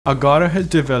Elgato has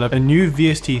developed a new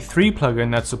VST3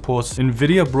 plugin that supports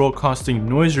NVIDIA Broadcasting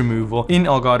Noise Removal in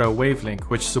Elgato Wave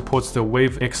Link, which supports the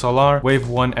Wave XLR, Wave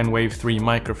 1 and Wave 3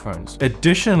 microphones.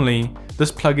 Additionally,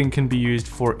 this plugin can be used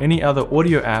for any other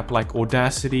audio app like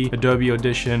Audacity, Adobe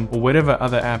Audition, or whatever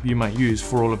other app you might use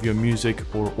for all of your music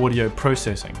or audio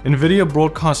processing. NVIDIA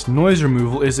Broadcast Noise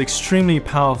Removal is extremely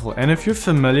powerful, and if you're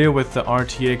familiar with the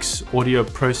RTX audio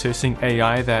processing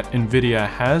AI that NVIDIA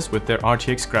has with their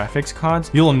RTX graphics cards,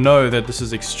 you'll know that this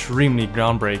is extremely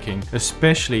groundbreaking,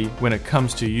 especially when it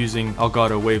comes to using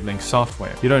Elgato Wave Link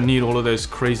software. You don't need all of those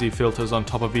crazy filters on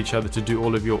top of each other to do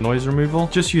all of your noise removal.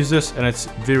 Just use this and it's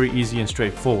very easy and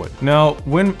straightforward. Now,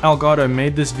 when Elgato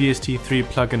made this VST3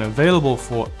 plugin available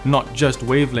for not just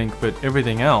Wave Link but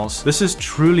everything else, this is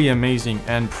truly amazing,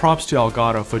 and props to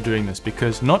Elgato for doing this,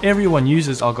 because not everyone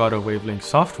uses Elgato Wave Link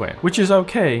software, which is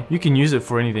okay. You can use it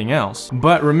for anything else.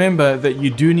 But remember that you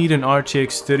do need an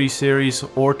RTX 30 series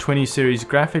or 20 series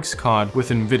graphics card with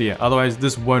NVIDIA, otherwise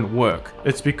this won't work.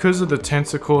 It's because of the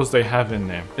tensor cores they have in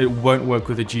there. It won't work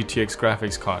with a GTX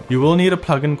graphics card. You will need a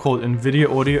plugin called NVIDIA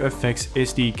Audio Effects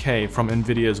SDK from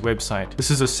NVIDIA's website. This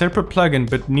is a separate plugin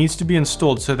but needs to be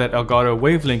installed so that Elgato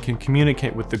Wave Link can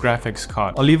communicate with the graphics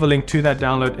card. I'll leave a link to that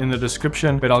download in the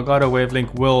description, but Elgato Wave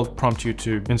Link will prompt you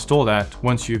to install that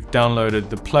once you've downloaded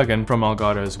the plugin from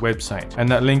Elgato's website. And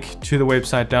that link to the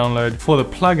website download for the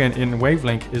plugin in Wave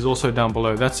Link is also down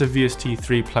below. That's a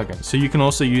VST3 plugin, so you can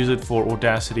also use it for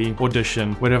Audacity,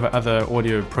 Audition, whatever other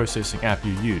audio processing app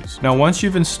you use. Now, once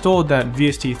you've installed that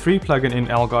VST3 plugin in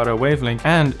Elgato Wave Link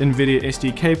and NVIDIA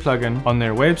SDK plugin on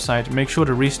their website, make sure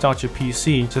to restart your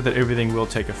PC so that everything will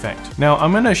take effect. Now,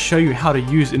 I'm going to show you how to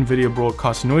use NVIDIA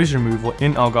Broadcast Noise Removal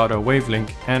in Elgato Wave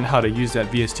Link and how to use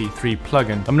that VST3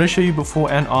 plugin. I'm going to show you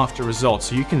before and after results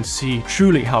so you can see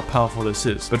truly how powerful this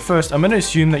is. But first, I'm going to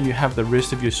assume that you have the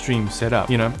rest of your stream set up.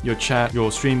 You know, your chat,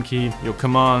 your stream key, your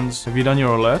commands. Have you done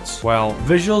your alerts? Well,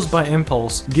 Visuals by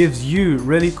Impulse gives you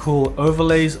really cool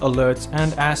overlays, alerts,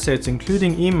 and assets,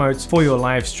 including emotes for your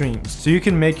live streams, so you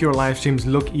can make your live streams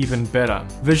look even better.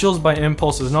 Visuals by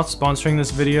Impulse is not sponsoring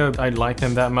this video. I like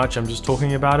them that much, I'm just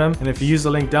talking about them. And if you use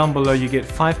the link down below, you get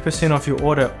 5% off your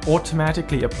order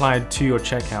automatically applied to your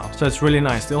checkout. So it's really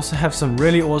nice. They also have some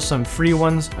really awesome free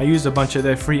ones. I used a bunch of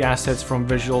their free assets from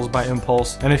Visuals by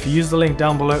Impulse. And if you use the link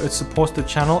down below, it supports the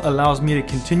channel, allows me to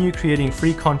continue creating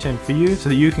free content for you so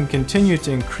that you can continue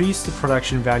to increase the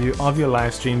production value of your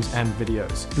live streams and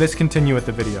videos. Let's continue with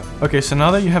the video. Okay, so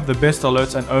now that you have the best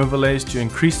alerts and overlays to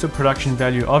increase the production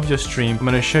value of your stream, I'm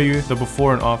going to show you the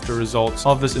before and after results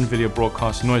of this NVIDIA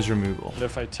Broadcast Noise Removal.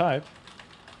 If I type,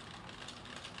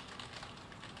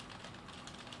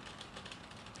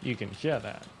 you can hear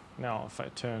that. Now if I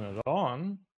turn it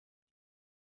on,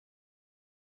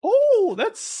 oh,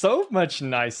 that's so much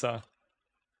nicer.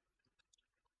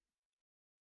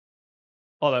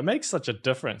 Oh, that makes such a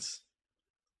difference.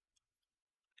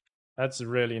 That's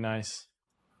really nice.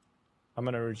 I'm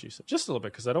going to reduce it just a little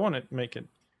bit because I don't want to make it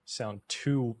sound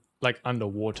too like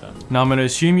underwater. Now I'm going to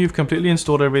assume you've completely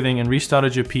installed everything and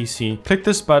restarted your PC. Click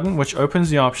this button, which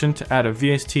opens the option to add a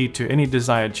VST to any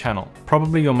desired channel,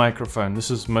 probably your microphone.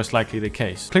 This is most likely the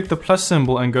case. Click the plus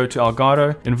symbol and go to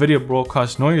Elgato, NVIDIA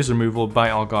Broadcast Noise Removal by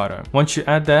Elgato. Once you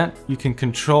add that, you can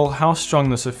control how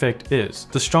strong this effect is.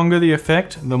 The stronger the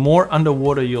effect, the more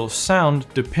underwater you'll sound,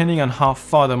 depending on how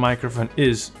far the microphone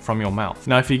is from your mouth.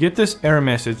 Now, if you get this error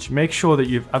message, make sure that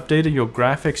you've updated your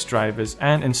graphics drivers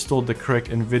and installed the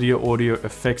correct NVIDIA Audio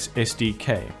Effects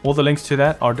SDK. All the links to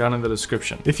that are down in the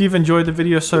description. If you've enjoyed the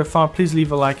video so far, please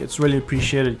leave a like. It's really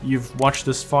appreciated. You've watched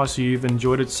this far, so you've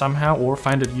enjoyed it somehow or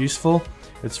find it useful.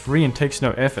 It's free and takes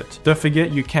no effort. Don't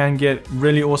forget, you can get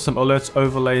really awesome alerts,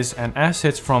 overlays, and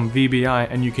assets from VBI,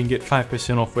 and you can get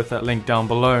 5% off with that link down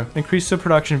below. Increase the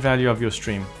production value of your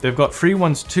stream. They've got free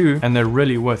ones too, and they're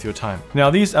really worth your time. Now,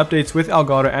 these updates with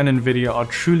Elgato and NVIDIA are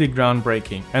truly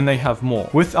groundbreaking, and they have more.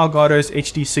 With Elgato's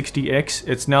HD60X,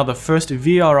 it's now the first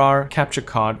VRR capture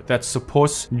card that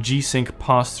supports G-Sync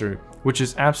pass-through, which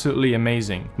is absolutely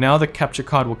amazing. Now the capture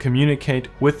card will communicate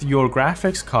with your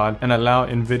graphics card and allow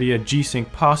NVIDIA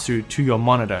G-Sync pass-through to your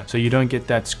monitor, so you don't get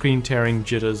that screen tearing,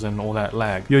 jitters, and all that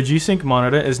lag. Your G-Sync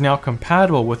monitor is now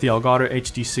compatible with the Elgato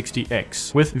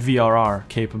HD60X with VRR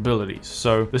capabilities,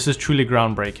 so this is truly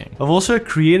groundbreaking. I've also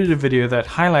created a video that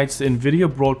highlights the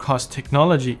NVIDIA Broadcast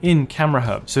technology in Camera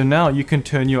Hub, so now you can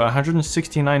turn your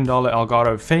 $169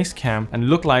 Elgato face cam and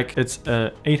look like it's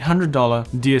a $800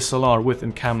 DSLR with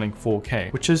Encamlink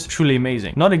 4K, which is truly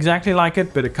amazing. Not exactly like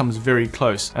it, but it comes very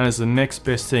close and is the next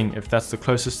best thing if that's the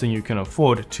closest thing you can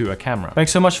afford to a camera.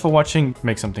 Thanks so much for watching.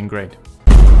 Make something great.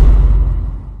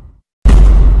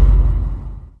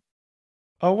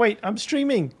 Oh, wait, I'm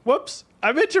streaming. Whoops.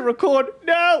 I meant to record.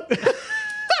 No.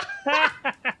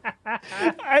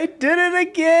 I did it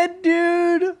again,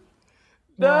 dude.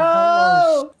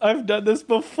 No. I've done this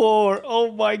before.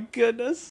 Oh, my goodness.